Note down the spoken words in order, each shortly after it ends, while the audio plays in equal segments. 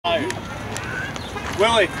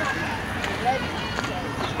Willie.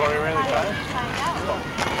 Scoring really fast?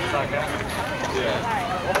 Yeah.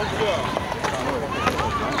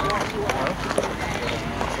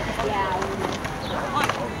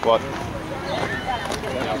 What?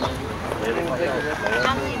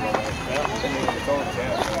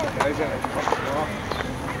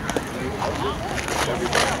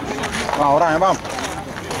 Ahora, vamos.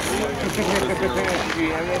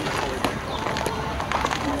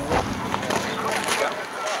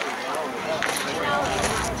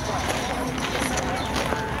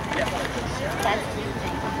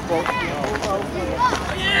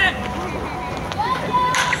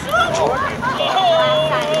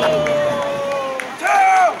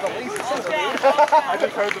 I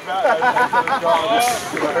just heard the bat.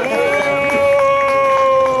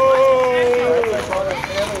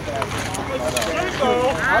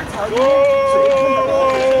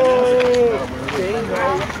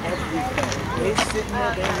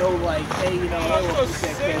 They know, like, hey, you know,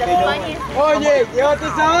 they know, like, Oye, llévate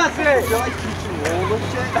esa base.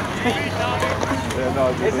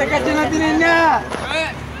 Ese cacho no tiene nada.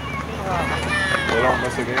 They don't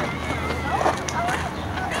miss a game.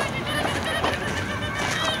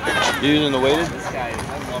 You using the weighted?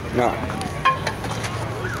 No.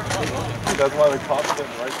 That's why the cop's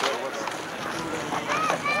sitting right there.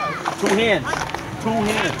 Two hands. Two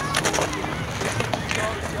hands.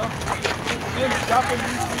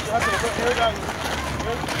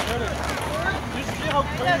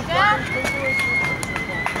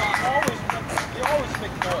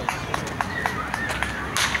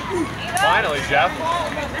 Finally, Jeff.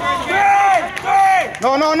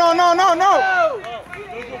 No, no, no, no, no, no.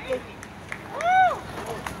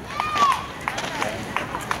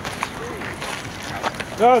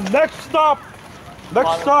 Next stop.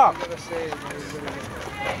 Next stop.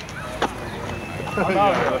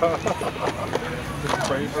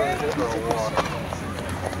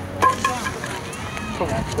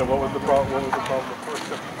 So what was the problem? What was the problem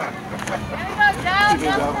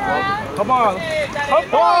before? Come on.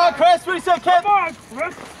 Come on, Chris. What do you say, Kid? Come on,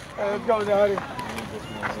 Chris. Let's go, Daddy.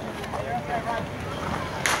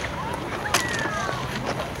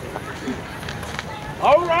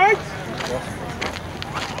 All right.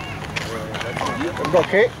 Let's go,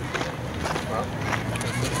 Kate.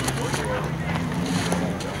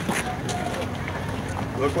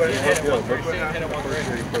 Look what it hit.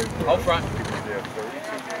 Out front.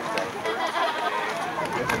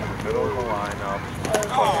 In the middle of the lineup.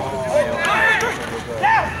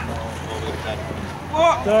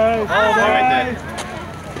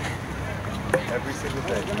 Every single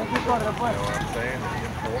day. You know what I'm saying?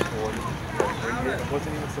 In 440. It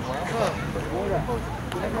wasn't even somewhere else.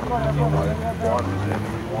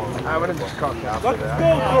 I would have just cocked out Let's for that. go,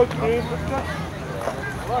 Coach Green.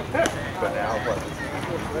 But now what?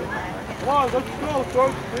 Come on, let's go,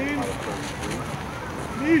 Coach Green.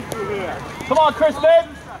 Need you here. Come on, Chris, babe.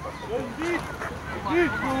 Need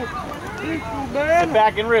you, man. Sit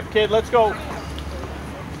back and rip, kid. Let's go.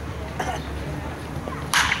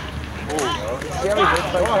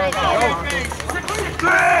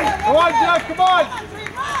 Come on, Jeff, come on!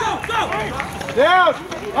 Down!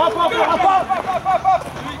 Up!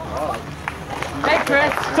 Hey,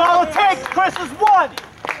 Chris. That's all it takes! Chris is one!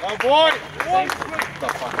 One!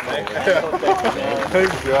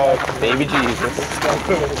 Thank God. Baby Jesus.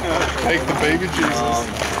 Take the baby Jesus.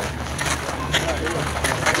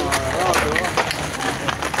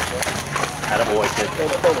 Attaboy, kid.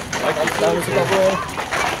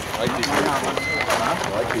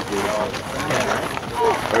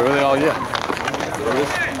 Where were they all yet?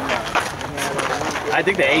 I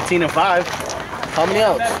think they're 18 and 5. How many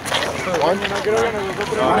outs? One?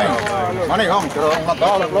 Money, vamos, quiero dar una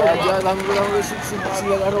tabla, Ya, dame si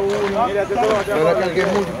agarro uno. Pero que alguien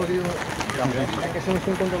mucho, porque yo... Es que son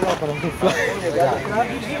controlados para un fly.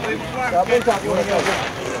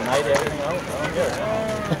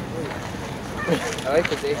 A ver,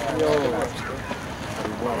 que te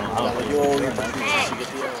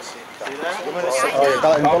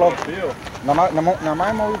Nada más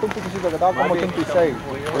hemos visto un piquecito que estaba como 86.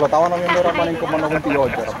 Y lo estaban viendo ahora como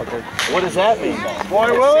 98. What does that mean?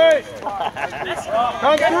 Boy, Willie!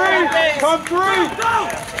 Come three!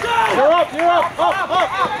 You're up!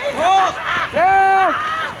 Up! Down!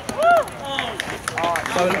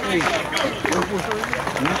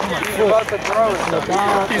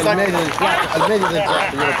 He's like, al medio del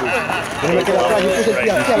plato, yo lo puse. Pero me quedé atrás, yo puse el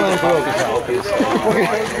pie aquí al lado del bloque.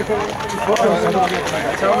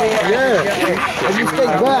 Yeah, and you stay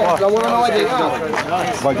back, la bola no va a llegar.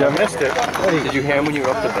 But you missed it. Did you hear him when you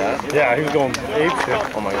were up the bat? Yeah, he was going ape shit.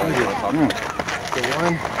 Oh my God. The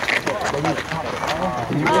one, I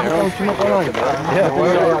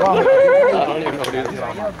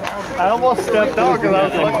almost stepped out because I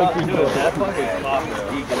was like, dude, that fucking cough is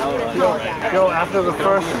geeking out on you right now. Yo, after the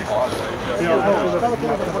first,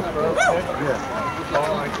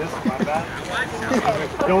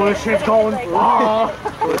 Yo, this shit's going. That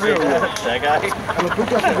guy?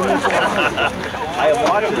 I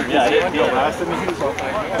watched him, yeah,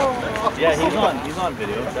 he's on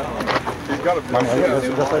video.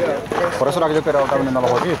 Por eso era que yo quería estar vendiendo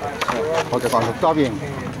los jueguitos. Porque cuando está bien,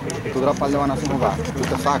 tú te la par de van a hacer jugar, tú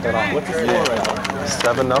te sacas.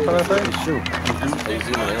 7-0, I think. Shoot.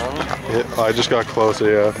 Yeah, I just got closer,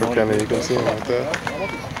 yeah, for Kenny. You can see him like that.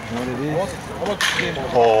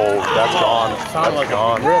 Oh, that's gone. That's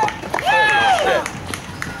gone.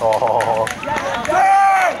 Oh.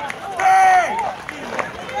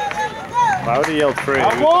 Why would he yell free? He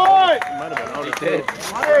might have been out. He did.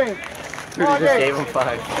 Dude, he just gave him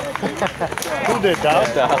 5. Who did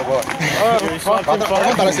that?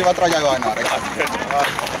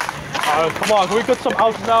 Come on, can we get some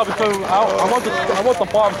outs now because I want the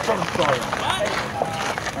bomb from the start.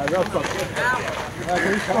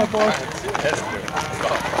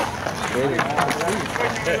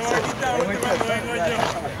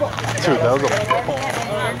 Dude, that was a...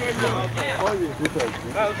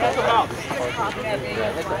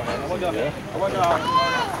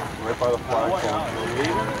 Right by the flag.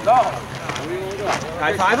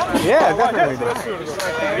 High five him? Yeah, definitely.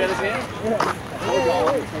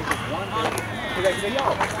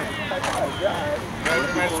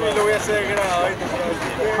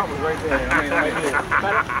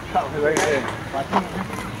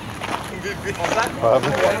 He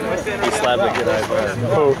slapped the kid out there.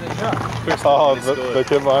 Oh, the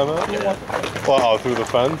kid behind that? Yeah. Wow, through the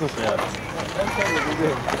fence? Yeah.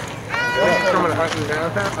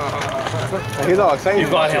 He's all excited. You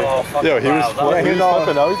got him all fucking Yo, he was flipping out.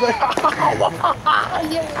 He's like,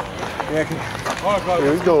 he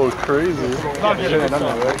was going crazy.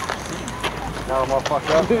 Now I'm all fucked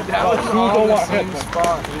up. Dude, that was all the same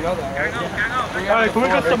spot. Hey, can we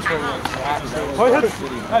get some?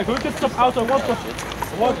 Hey, can we get some outs? I want the.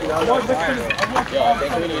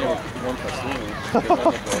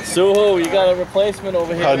 Suho, you got a replacement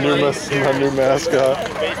over here. A new mascot.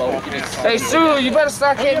 Hey, Sue, you better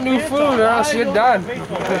start getting new food or else you're done.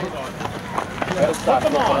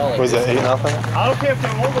 Was it 8-0? I don't care if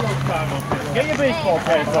they're over those Cardinals. Get your baseball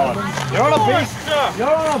pants on. You're on a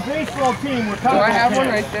baseball team with Do I have one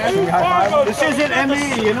right there? This isn't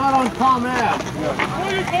ME. You're not on Palm Ave.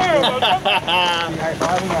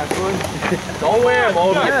 Don't wear them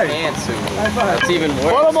over your pants, Suho. That's even worse.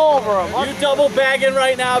 Put them over them. You double bagging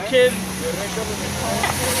right now, kid.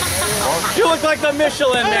 You look like the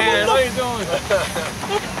Michelin man. What are you doing?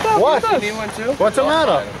 What? You need one too? What's the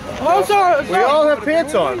matter? Oh, sorry. We all have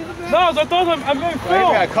pants on. No, I thought I'm being You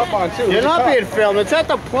got a cup on too. You're not being filmed. It's at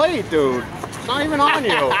the plate, dude. It's not even on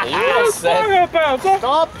you.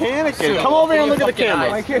 Stop panicking. Come over here and look at the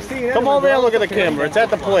camera. Come over here and look at the camera. It's at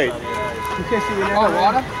the plate. Oh,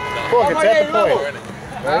 water? Look, it's at the plate.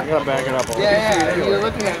 You gotta back it up. Yeah, you're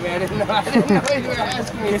looking at me. I didn't know you were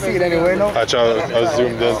asking me. You see it anyway, no? I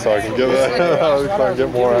zoomed in so I can get that. I was trying to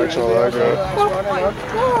get more action on that guy.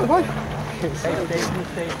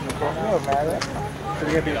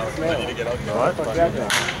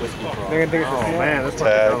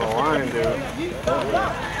 Tag.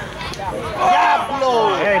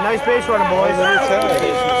 Hey, nice base running, boys.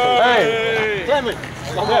 Hey!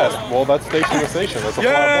 Yes, well that's station to station. That's a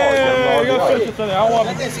fly ball. You get him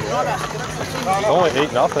only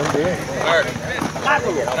 8-0, dude.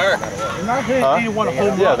 Huh?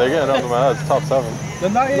 Yeah, they're getting up to my head. It's top 7. They're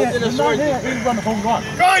not here. He's run the home run.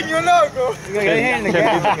 God, you know, go. You gotta get a hand in the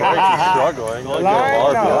gas. He's struggling. He's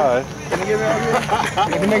getting RBI.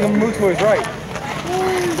 You can make him move to his right.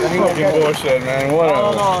 Bullshit, man.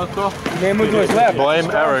 Whatever. They move to his left.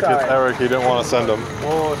 Blame Eric. It's Eric. He didn't want to send him.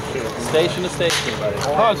 Station to station, buddy.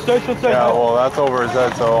 Oh, station to station. Yeah, well, that's over his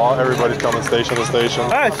head, so everybody's coming station to station.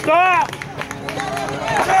 Hey, stop!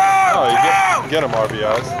 Oh, you get him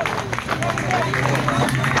RBIs.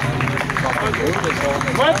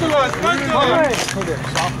 Run to us! Run to us!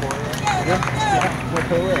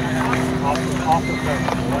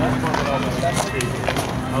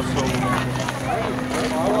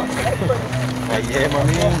 Yeah, my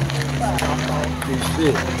man. Good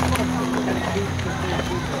shit.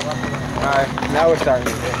 Alright, now we're starting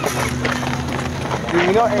to hit. Dude,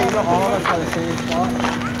 you know all of us have the same spot?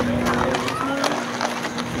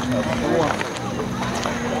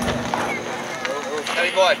 Hey,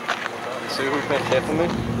 boy. See who can hit for me?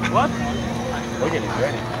 What? Look at him,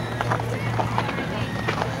 ready.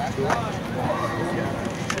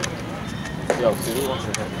 Yo, see who wants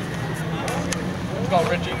to hit? Let's go,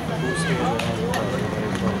 Richie.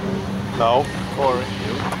 No. Corey.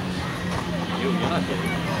 You're not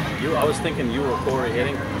hitting. I was thinking you were Corey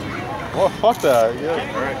hitting. Well, fuck that.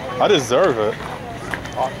 Yeah. I deserve it.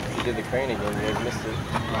 Oh, you did the crane again. You missed it.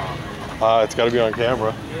 It's got to be on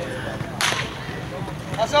camera.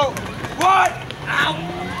 Also, what? Ow!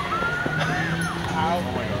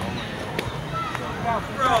 Ow.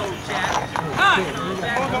 Bro, Jack.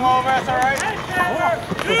 Move them over, that's all right?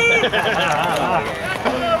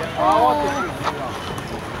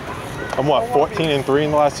 I'm what, 14-3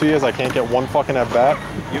 in the last 2 years? I can't get one fucking at bat?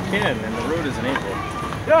 You can, and the road is in April.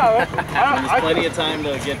 Yeah, There's plenty of time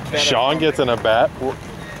to get better. Sean gets an at bat?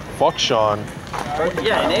 Fuck Sean.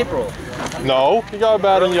 Yeah, in April. No, he got a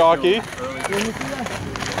bat in Yawkey.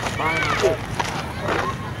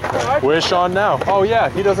 Where's Sean now? Oh yeah,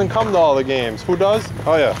 he doesn't come to all the games. Who does?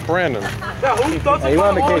 Oh yeah, Brandon. Yeah, who doesn't? Hey, you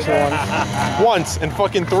went on vacation Once in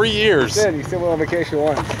fucking 3 years. You still went on vacation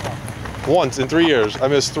once. Once in 3 years. I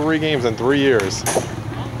missed 3 games in 3 years.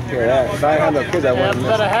 Yeah, if I had no kids, I wouldn't have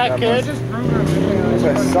missed a hat, kid.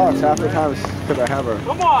 It sucks half the time because I have her.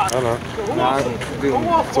 Come on. I don't know. Dude,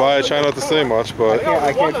 That's why I try not to say much, but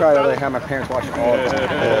I can't try to really have my parents watch it all the time.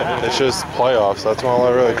 yeah, it's just playoffs. That's all I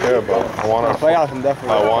really care about. I want our Playoffs, I'm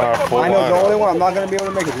definitely. I want our full I know the lineup. only one I'm not going to be able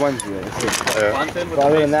to make is Wednesday. Yeah. But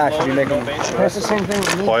other than that, I should be making. That's the same thing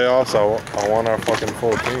with me. Playoffs, I want our fucking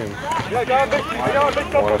full team.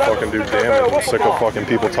 I want to fucking do damage. I'm sick of fucking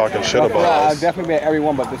people talking shit about I'll us. definitely be at every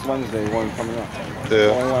one but this Wednesday one coming up. The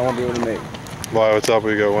Yeah. only one I won't be able to make. Why, what's up?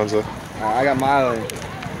 We got Wednesday. I got Miley,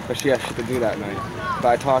 but she has shit to do that night. But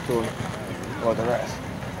I talked to her about the rest.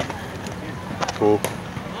 Cool.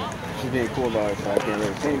 She's being cool about it, so I can't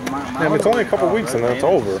really say. Damn, it's only a couple weeks and then it's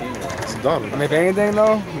over. It's done. And if anything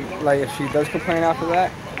though, like if she does complain after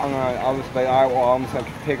that, I'll just be like, all right, well, I'm just gonna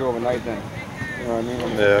take her overnight then. You know what I mean? I'm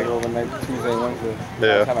just gonna take her overnight Tuesday, Wednesday.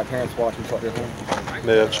 Yeah. I'll have my parents watch and fuck this one.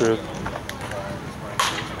 Yeah, true.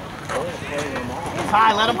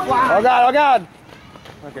 Hi, let him fly. Oh God, oh God!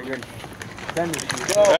 Okay, good. Send me.